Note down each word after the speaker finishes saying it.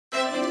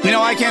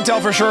I can't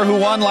tell for sure who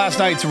won last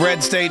night's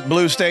red state,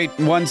 blue state,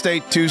 one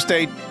state, two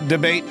state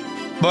debate,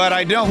 but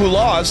I know who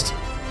lost.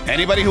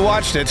 Anybody who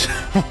watched it,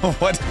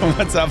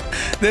 what's up?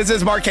 This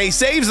is Marquez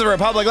Saves the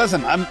Republic.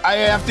 Listen, I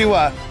have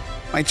to.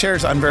 My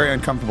chair's. I'm very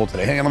uncomfortable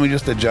today. Hang on, let me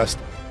just adjust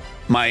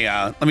my.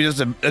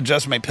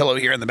 Adjust my pillow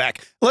here in the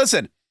back.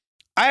 Listen,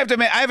 I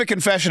have a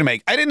confession to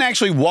make. I didn't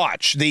actually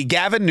watch the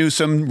Gavin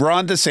Newsom,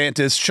 Ron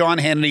DeSantis, Sean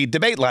Hannity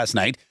debate last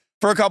night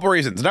for a couple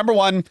reasons. Number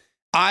one,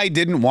 I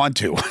didn't want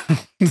to.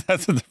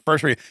 That's the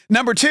first reason.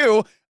 Number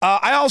two,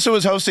 I also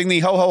was hosting the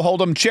Ho Ho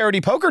Hold'em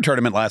charity poker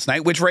tournament last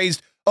night, which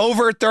raised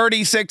over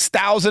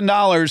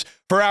 $36,000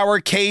 for our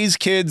K's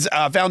Kids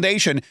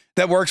Foundation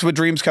that works with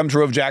Dreams Come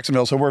True of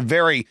Jacksonville. So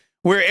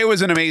it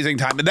was an amazing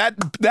time. But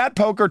that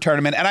poker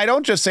tournament, and I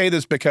don't just say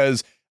this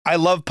because I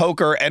love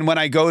poker, and when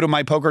I go to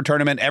my poker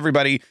tournament,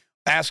 everybody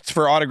asks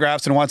for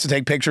autographs and wants to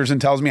take pictures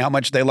and tells me how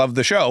much they love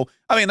the show.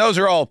 I mean, those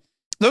are all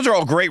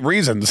great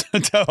reasons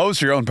to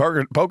host your own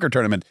poker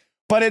tournament.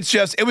 But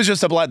it was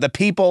just a blast. The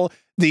people,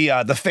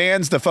 the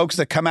fans, the folks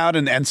that come out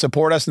and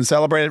support us and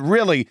celebrate it.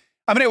 Really,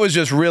 I mean, it was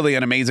just really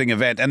an amazing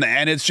event.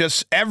 And it's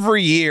just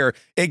every year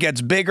it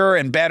gets bigger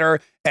and better,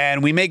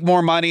 and we make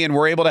more money and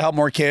we're able to help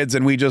more kids,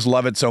 and we just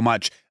love it so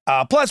much.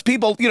 Plus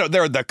people,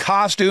 there are the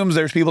costumes.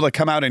 There's people that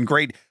come out in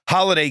great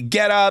holiday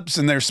get-ups,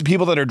 and there's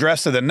people that are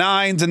dressed to the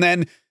nines. And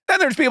then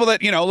there's people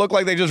that, look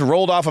like they just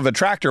rolled off of a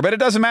tractor, but it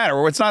doesn't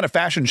matter. It's not a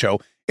fashion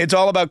show. It's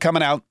all about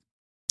coming out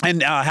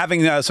and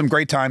having some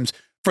great times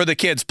for the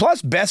kids.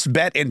 Plus, best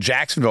bet in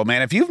Jacksonville,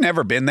 man. If you've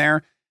never been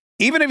there,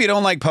 even if you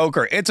don't like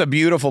poker, it's a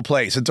beautiful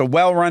place. It's a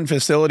well-run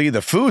facility.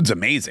 The food's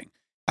amazing.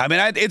 I mean,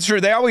 it's true.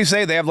 They always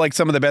say they have like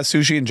some of the best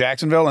sushi in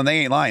Jacksonville, and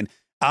they ain't lying.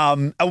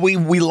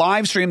 We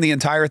live streamed the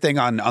entire thing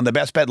on the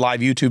Best Bet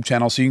Live YouTube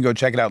channel, so you can go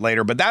check it out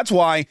later. But that's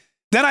why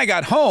then I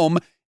got home,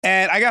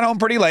 and I got home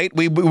pretty late.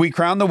 We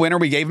crowned the winner.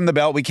 We gave him the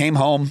belt. We came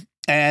home,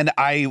 and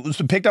I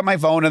picked up my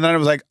phone, and then I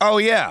was like, oh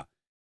yeah,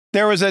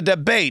 there was a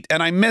debate,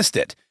 and I missed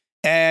it.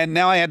 And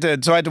now I had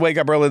to wake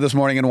up early this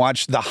morning and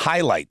watch the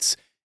highlights.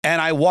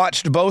 And I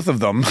watched both of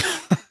them.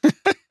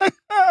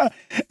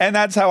 And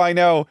that's how I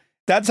know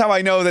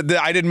that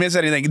I didn't miss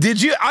anything.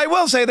 Did you? I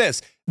will say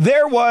this.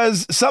 There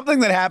was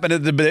something that happened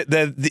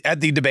at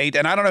the debate,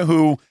 and I don't know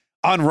who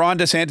on Ron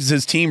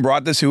DeSantis' team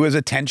brought this to his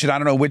attention. I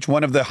don't know which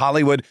one of the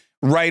Hollywood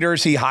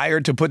writers he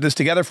hired to put this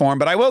together for him.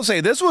 But I will say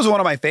this was one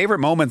of my favorite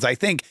moments, I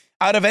think,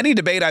 out of any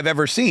debate I've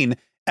ever seen.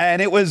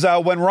 And it was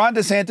when Ron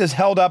DeSantis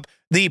held up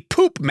the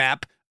poop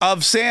map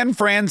of San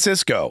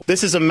Francisco.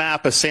 This is a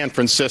map of San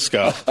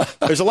Francisco.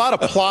 There's a lot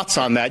of plots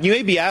on that. You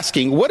may be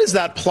asking, what is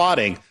that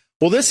plotting?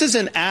 Well, this is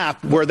an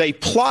app where they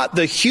plot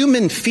the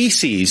human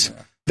feces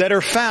that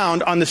are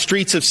found on the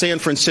streets of San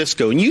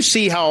Francisco. And you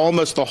see how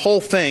almost the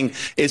whole thing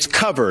is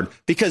covered,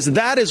 because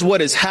that is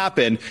what has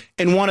happened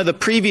in one of the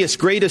previous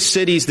greatest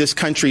cities this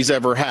country's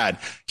ever had.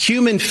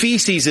 Human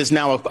feces is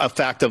now a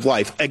fact of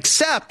life,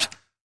 except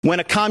when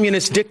a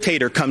communist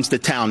dictator comes to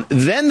town.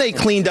 Then they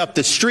cleaned up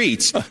the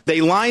streets. They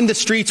lined the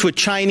streets with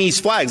Chinese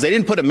flags. They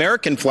didn't put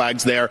American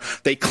flags there.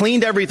 They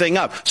cleaned everything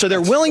up. So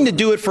they're willing to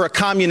do it for a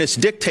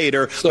communist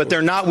dictator, but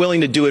they're not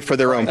willing to do it for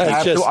their own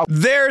people.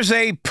 There's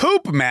a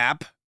poop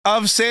map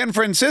of San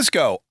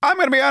Francisco. I'm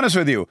going to be honest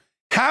with you.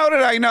 How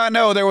did I not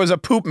know there was a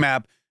poop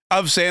map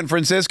of San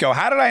Francisco?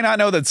 How did I not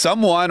know that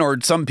someone or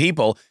some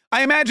people,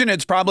 I imagine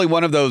it's probably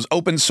one of those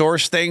open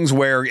source things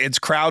where it's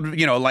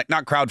like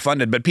not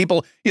crowdfunded, but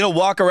people,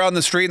 walk around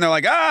the street and they're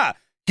like,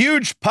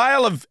 huge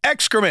pile of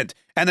excrement.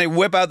 And they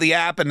whip out the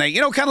app and they,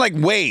 kind of like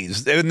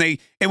Waze.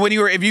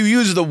 If you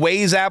use the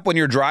Waze app when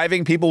you're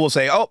driving, people will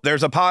say, oh,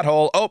 there's a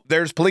pothole. Oh,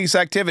 there's police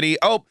activity.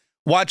 Oh,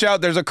 watch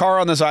out. There's a car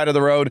on the side of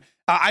the road.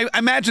 I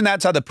imagine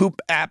that's how the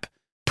poop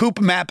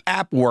map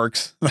app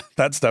works.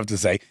 That's tough to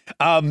say.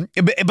 But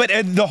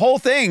the whole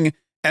thing,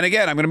 and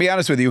again, I'm going to be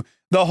honest with you,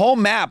 the whole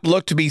map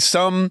looked to be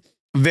some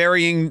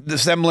varying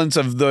semblance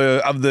of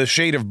the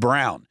shade of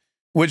brown,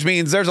 which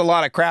means there's a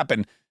lot of crap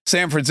in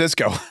San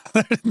Francisco.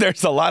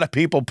 There's a lot of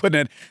people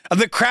putting it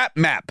the crap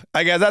map.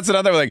 I guess that's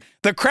another thing.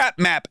 The crap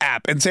map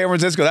app in San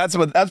Francisco.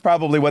 That's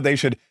probably what they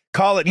should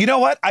call it. You know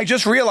what? I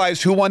just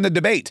realized who won the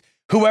debate.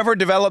 Whoever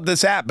developed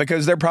this app,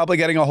 because they're probably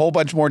getting a whole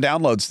bunch more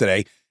downloads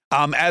today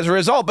as a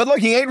result. But look,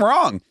 he ain't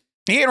wrong.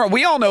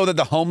 We all know that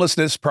the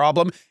homelessness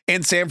problem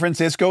in San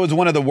Francisco is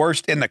one of the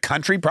worst in the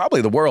country, probably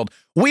the world.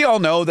 We all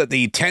know that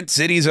the tent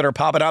cities that are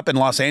popping up in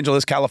Los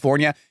Angeles,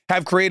 California,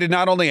 have created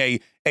not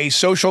only a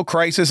social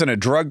crisis and a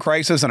drug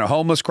crisis and a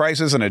homeless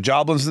crisis and a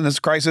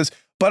joblessness crisis,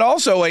 but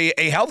also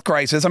a health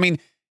crisis. I mean,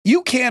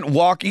 you can't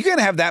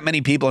have that many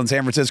people in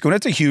San Francisco, and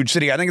it's a huge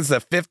city. I think it's the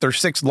 5th or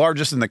 6th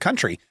largest in the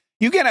country.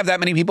 You can't have that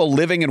many people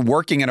living and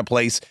working in a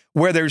place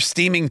where there's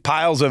steaming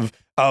piles of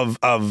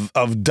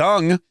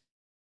dung,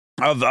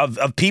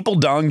 of people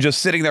dung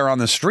just sitting there on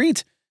the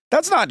street.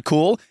 That's not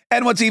cool.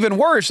 And what's even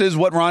worse is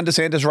what Ron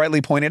DeSantis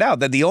rightly pointed out,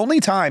 that the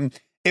only time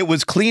it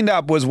was cleaned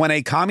up was when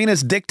a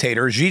communist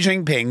dictator, Xi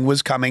Jinping,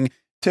 was coming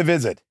to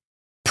visit.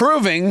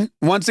 Proving,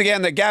 once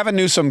again, that Gavin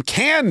Newsom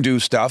can do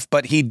stuff,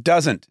 but he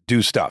doesn't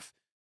do stuff.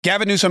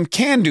 Gavin Newsom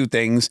can do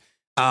things,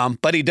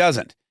 but he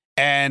doesn't.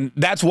 And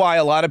that's why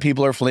a lot of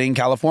people are fleeing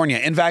California.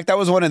 In fact, that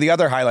was one of the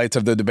other highlights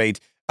of the debate,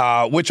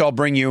 which I'll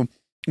bring you,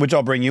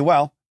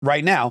 well,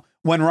 right now,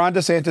 when Ron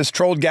DeSantis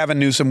trolled Gavin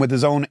Newsom with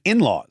his own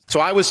in-laws. So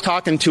I was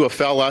talking to a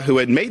fella who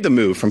had made the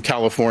move from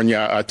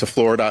California to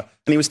Florida,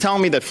 and he was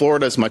telling me that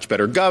Florida is much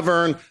better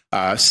governed,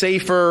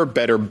 safer,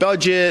 better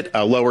budget,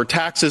 lower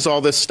taxes, all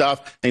this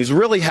stuff. And he's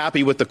really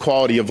happy with the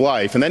quality of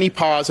life. And then he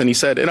paused and he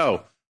said,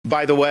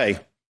 by the way,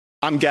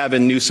 I'm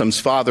Gavin Newsom's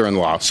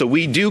father-in-law. So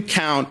we do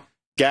count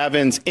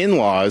Gavin's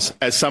in-laws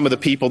as some of the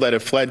people that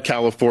have fled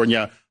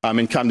California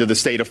and come to the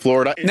state of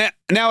Florida.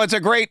 Now it's a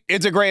great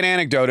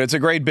anecdote. It's a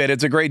great bit.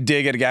 It's a great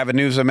dig at Gavin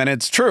Newsom, and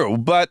it's true.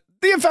 But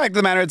the fact of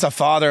the matter, it's a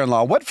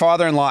father-in-law. What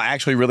father-in-law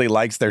actually really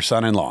likes their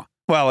son-in-law?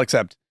 Well,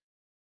 except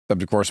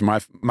of course, my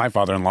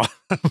father-in-law.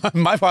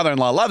 My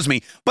father-in-law loves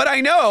me. But I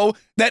know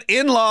that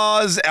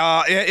in-laws,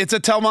 it's a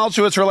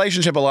tumultuous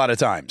relationship a lot of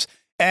times.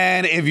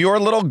 And if your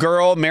little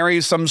girl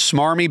marries some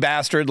smarmy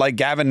bastard like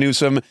Gavin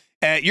Newsom,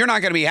 you're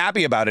not going to be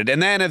happy about it.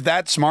 And then if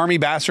that smarmy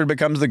bastard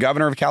becomes the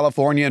governor of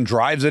California and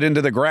drives it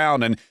into the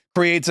ground and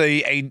creates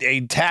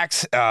a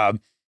tax,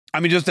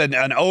 just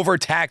an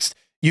overtaxed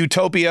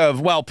utopia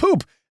of,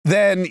 poop,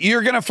 then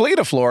you're going to flee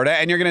to Florida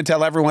and you're going to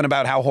tell everyone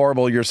about how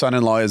horrible your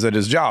son-in-law is at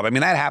his job. I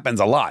mean, that happens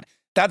a lot.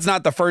 That's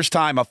not the first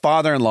time a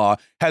father-in-law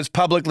has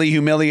publicly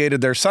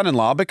humiliated their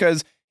son-in-law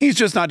because he's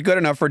just not good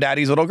enough for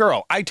daddy's little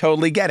girl. I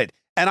totally get it.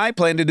 And I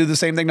plan to do the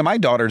same thing to my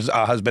daughter's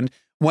husband.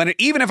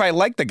 Even if I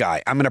like the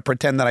guy, I'm going to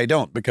pretend that I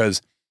don't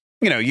because,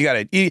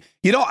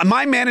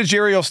 my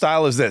managerial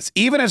style is this.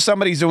 Even if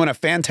somebody's doing a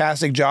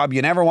fantastic job,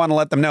 you never want to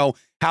let them know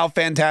how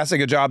fantastic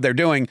a job they're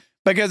doing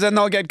because then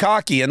they'll get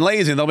cocky and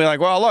lazy and they'll be like,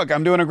 well, look,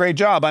 I'm doing a great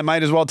job. I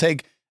might as well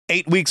take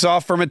 8 weeks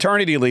off for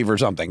maternity leave or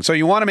something. So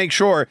you want to make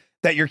sure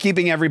that you're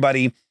keeping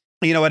everybody,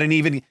 at an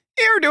even,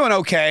 you're doing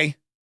okay.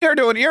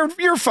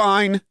 You're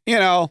fine.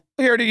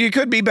 You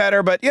could be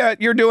better, but yeah,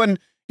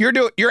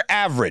 you're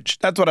average.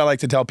 That's what I like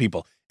to tell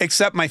people,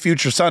 except my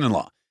future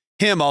son-in-law.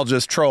 Him, I'll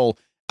just troll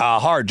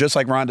hard, just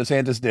like Ron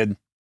DeSantis did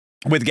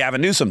with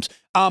Gavin Newsom's.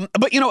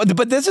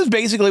 But this is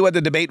basically what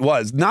the debate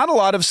was. Not a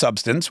lot of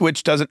substance,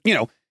 which doesn't,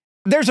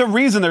 there's a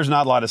reason there's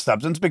not a lot of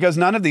substance because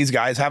none of these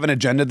guys have an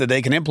agenda that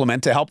they can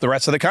implement to help the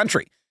rest of the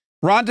country.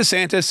 Ron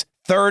DeSantis,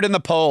 third in the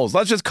polls.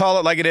 Let's just call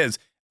it like it is.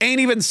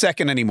 Ain't even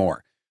second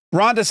anymore.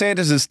 Ron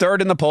DeSantis is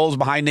third in the polls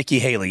behind Nikki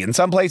Haley. In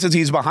some places,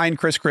 he's behind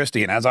Chris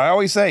Christie. And as I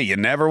always say, you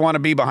never want to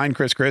be behind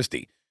Chris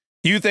Christie.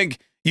 You think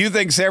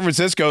San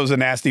Francisco is a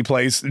nasty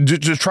place?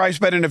 Just try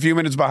spending a few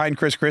minutes behind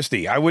Chris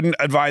Christie. I wouldn't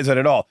advise it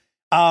at all.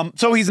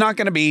 So he's not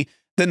going to be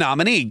the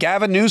nominee.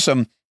 Gavin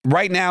Newsom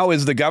right now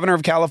is the governor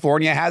of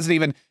California, hasn't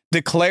even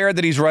declared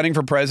that he's running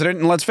for president.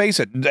 And let's face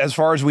it, as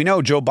far as we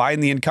know, Joe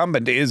Biden, the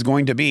incumbent, is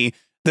going to be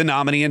the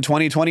nominee in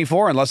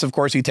 2024, unless, of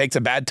course, he takes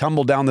a bad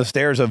tumble down the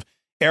stairs of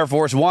Air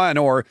Force One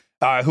or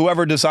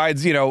whoever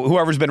decides,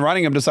 whoever's been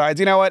running him decides,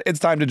 it's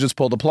time to just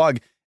pull the plug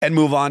and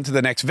move on to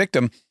the next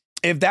victim.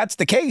 If that's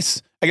the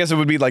case, I guess it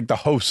would be like the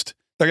host.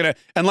 They're going to,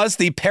 unless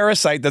the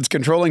parasite that's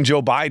controlling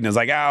Joe Biden is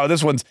like,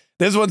 this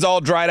one's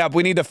all dried up.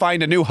 We need to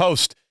find a new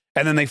host.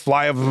 And then they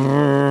fly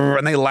over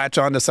and they latch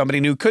on to somebody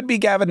new. Could be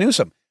Gavin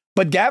Newsom.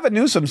 But Gavin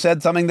Newsom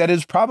said something that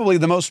is probably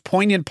the most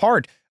poignant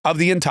part of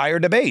the entire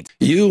debate.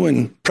 You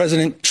and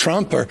President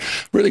Trump are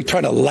really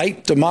trying to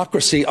light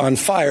democracy on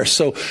fire.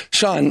 So,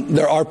 Sean,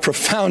 there are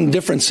profound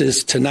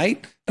differences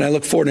tonight, and I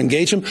look forward to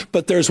engaging.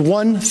 But there's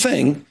one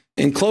thing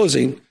in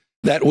closing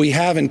that we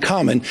have in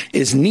common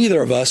is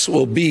neither of us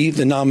will be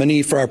the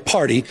nominee for our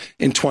party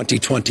in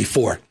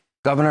 2024.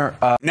 Governor.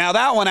 Now,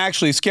 that one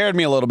actually scared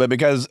me a little bit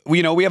because,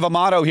 we have a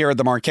motto here at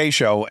the Marquet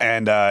Show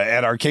and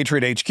at our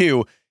Patriot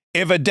HQ.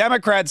 If a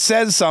Democrat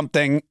says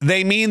something,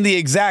 they mean the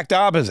exact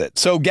opposite.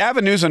 So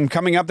Gavin Newsom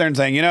coming up there and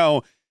saying,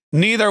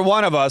 neither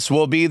one of us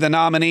will be the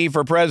nominee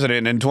for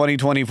president in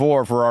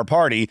 2024 for our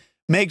party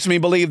makes me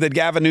believe that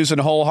Gavin Newsom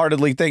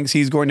wholeheartedly thinks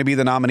he's going to be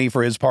the nominee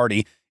for his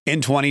party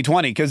in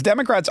 2020 because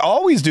Democrats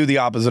always do the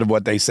opposite of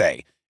what they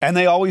say. And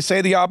they always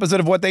say the opposite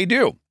of what they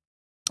do.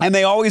 And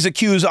they always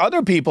accuse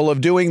other people of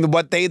doing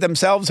what they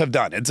themselves have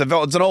done. It's an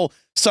old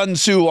Sun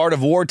Tzu art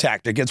of war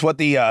tactic. It's what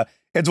the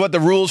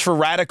rules for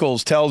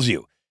radicals tells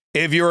you.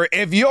 If your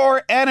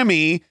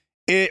enemy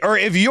or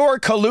if you're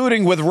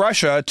colluding with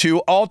Russia to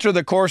alter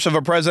the course of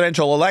a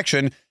presidential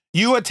election,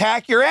 you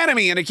attack your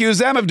enemy and accuse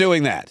them of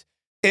doing that.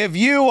 If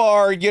you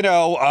are,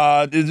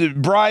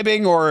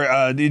 bribing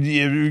or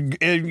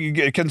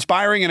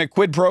conspiring in a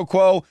quid pro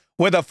quo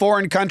with a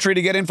foreign country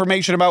to get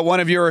information about one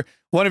of your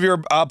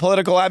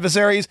political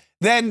adversaries,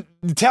 then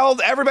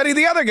tell everybody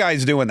the other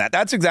guy's doing that.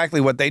 That's exactly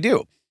what they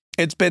do.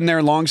 It's been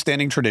their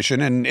longstanding tradition,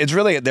 and it's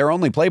really their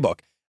only playbook.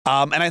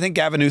 And I think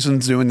Gavin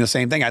Newsom's doing the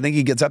same thing. I think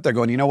he gets up there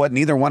going, you know what?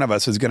 Neither one of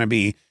us is going to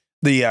be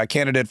the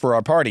candidate for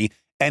our party.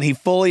 And he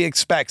fully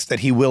expects that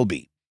he will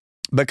be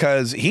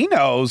because he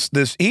knows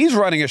this. He's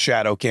running a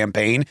shadow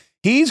campaign.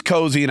 He's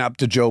cozying up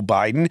to Joe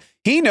Biden.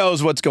 He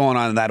knows what's going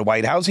on in that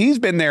White House. He's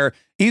been there,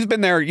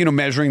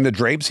 measuring the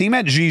drapes. He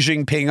met Xi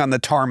Jinping on the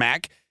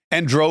tarmac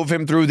and drove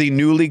him through the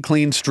newly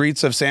cleaned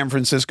streets of San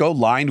Francisco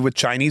lined with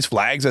Chinese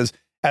flags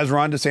as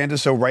Ron DeSantis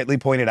so rightly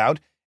pointed out.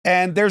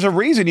 And there's a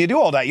reason you do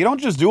all that. You don't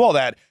just do all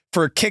that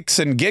for kicks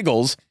and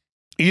giggles.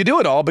 You do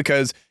it all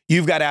because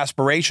you've got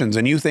aspirations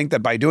and you think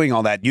that by doing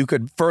all that, you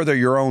could further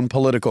your own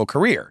political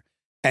career.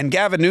 And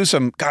Gavin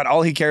Newsom, God,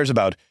 all he cares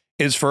about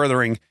is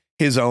furthering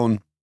his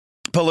own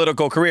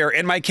political career.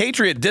 In my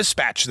Patriot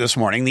Dispatch this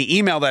morning, the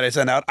email that I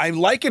sent out, I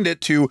likened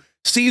it to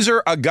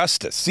Caesar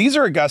Augustus.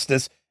 Caesar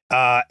Augustus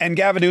and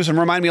Gavin Newsom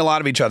remind me a lot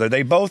of each other.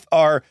 They both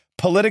are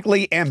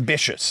politically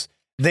ambitious.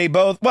 They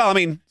both, well, I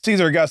mean,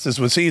 Caesar Augustus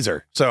was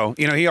Caesar, so,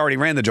 you know, he already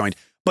ran the joint.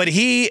 But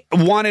he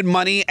wanted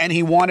money, and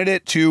he wanted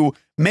it to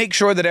make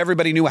sure that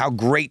everybody knew how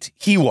great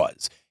he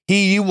was.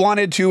 He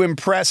wanted to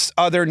impress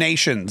other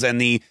nations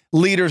and the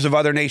leaders of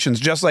other nations,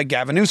 just like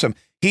Gavin Newsom.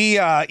 He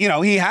had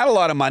a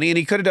lot of money, and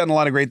he could have done a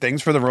lot of great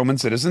things for the Roman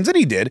citizens, and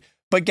he did.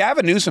 But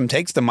Gavin Newsom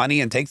takes the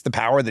money and takes the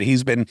power that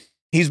he's been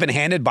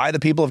handed by the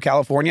people of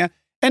California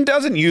and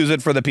doesn't use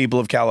it for the people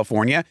of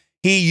California.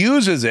 He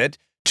uses it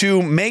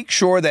to make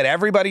sure that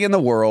everybody in the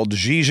world,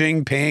 Xi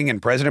Jinping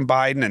and President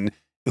Biden and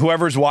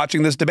whoever's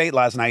watching this debate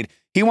last night,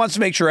 he wants to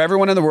make sure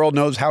everyone in the world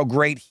knows how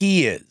great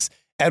he is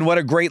and what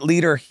a great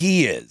leader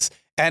he is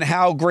and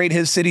how great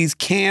his cities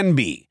can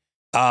be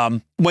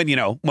when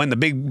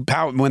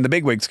the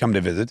big wigs come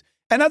to visit.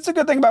 And that's the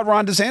good thing about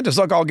Ron DeSantis.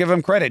 Look, I'll give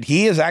him credit.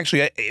 He is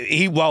actually,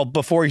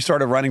 before he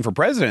started running for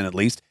president, at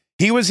least,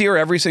 he was here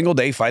every single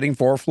day fighting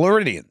for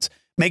Floridians,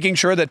 making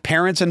sure that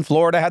parents in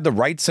Florida had the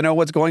rights to know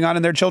what's going on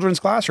in their children's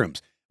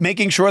classrooms,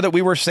 making sure that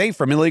we were safe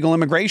from illegal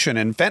immigration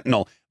and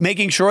fentanyl,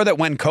 making sure that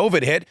when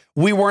COVID hit,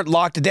 we weren't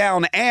locked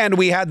down and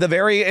we had the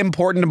very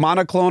important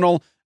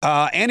monoclonal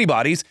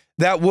antibodies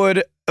that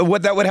would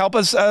help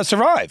us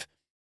survive.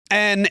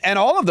 And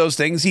all of those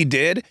things he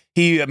did.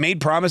 He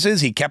made promises,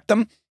 he kept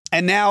them,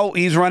 and now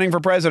he's running for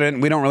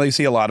president. We don't really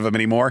see a lot of him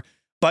anymore,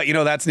 but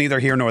that's neither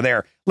here nor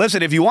there.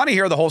 Listen, if you want to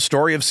hear the whole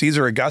story of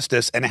Caesar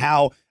Augustus and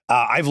how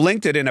I've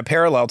linked it in a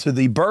parallel to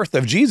the birth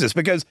of Jesus,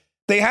 because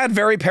they had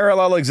very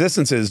parallel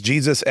existences,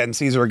 Jesus and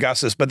Caesar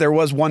Augustus, but there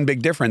was one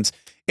big difference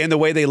in the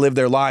way they lived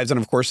their lives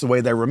and, of course, the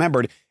way they're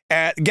remembered.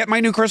 Get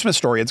my new Christmas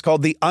story. It's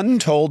called The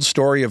Untold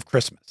Story of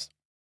Christmas.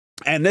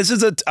 And this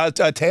is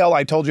a tale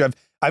I told you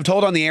I've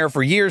told on the air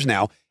for years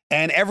now.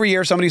 And every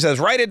year somebody says,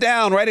 write it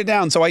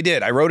down. So I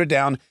did. I wrote it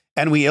down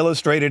and we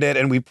illustrated it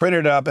and we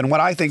printed it up. And what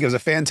I think is a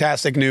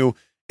fantastic new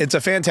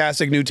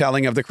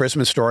telling of the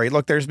Christmas story.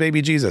 Look, there's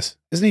baby Jesus.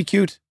 Isn't he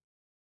cute?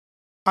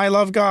 I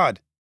love God.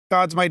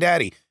 God's my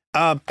daddy.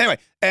 Anyway,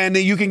 and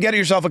you can get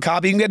yourself a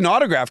copy. You can get an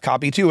autographed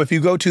copy, too, if you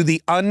go to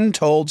the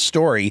Untold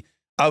Story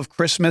of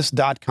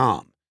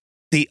Christmas.com.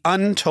 The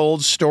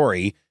Untold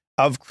Story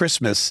of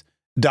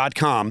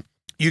Christmas.com.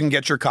 You can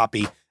get your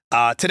copy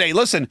today.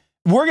 Listen,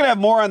 we're going to have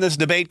more on this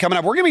debate coming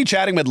up. We're going to be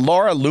chatting with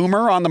Laura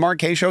Loomer on the Mark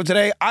Kaye Show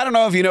today. I don't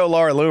know if you know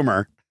Laura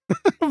Loomer,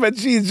 but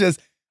she's just,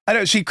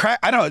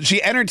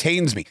 she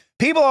entertains me.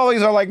 People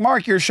always are like,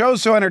 Mark, your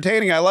show's so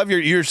entertaining. I love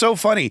you're so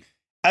funny.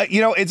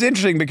 It's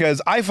interesting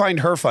because I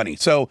find her funny.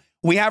 So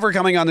we have her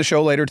coming on the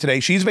show later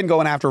today. She's been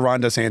going after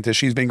Ron DeSantis.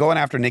 She's been going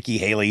after Nikki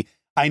Haley.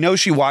 I know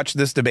she watched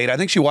this debate. I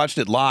think she watched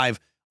it live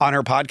on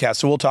her podcast.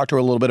 So we'll talk to her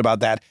a little bit about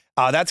that.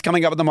 That's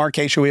coming up at the Mark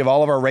Kaye Show. We have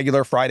all of our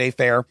regular Friday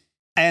fare.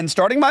 And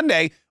starting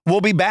Monday,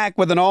 we'll be back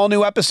with an all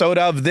new episode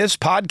of this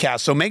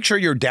podcast. So make sure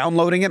you're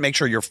downloading it. Make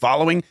sure you're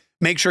following.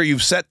 Make sure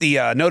you've set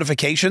the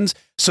notifications.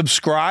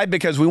 Subscribe,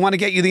 because we want to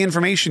get you the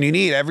information you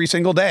need every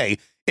single day.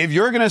 If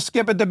you're going to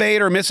skip a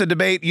debate or miss a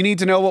debate, you need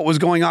to know what was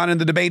going on in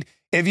the debate.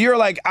 If you're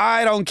like,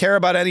 I don't care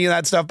about any of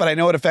that stuff, but I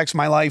know it affects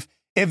my life.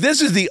 If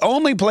this is the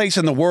only place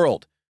in the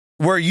world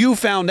where you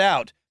found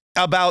out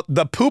about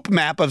the poop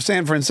map of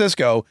San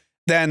Francisco,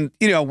 then,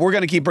 we're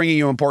going to keep bringing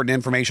you important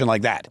information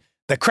like that.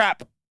 The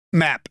crap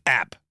map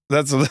app.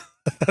 That's what.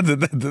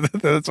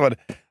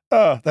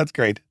 Oh, that's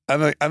great.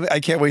 I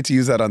can't wait to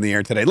use that on the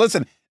air today.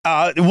 Listen,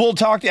 we'll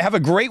talk to you. Have a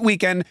great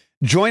weekend.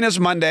 Join us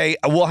Monday.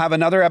 We'll have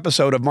another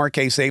episode of Mark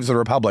Kaye Saves the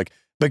Republic,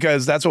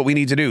 because that's what we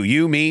need to do.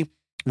 You, me,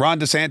 Ron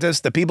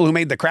DeSantis, the people who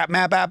made the crap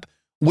map app,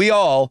 we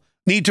all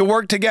need to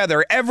work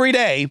together every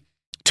day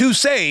to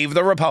save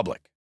the Republic.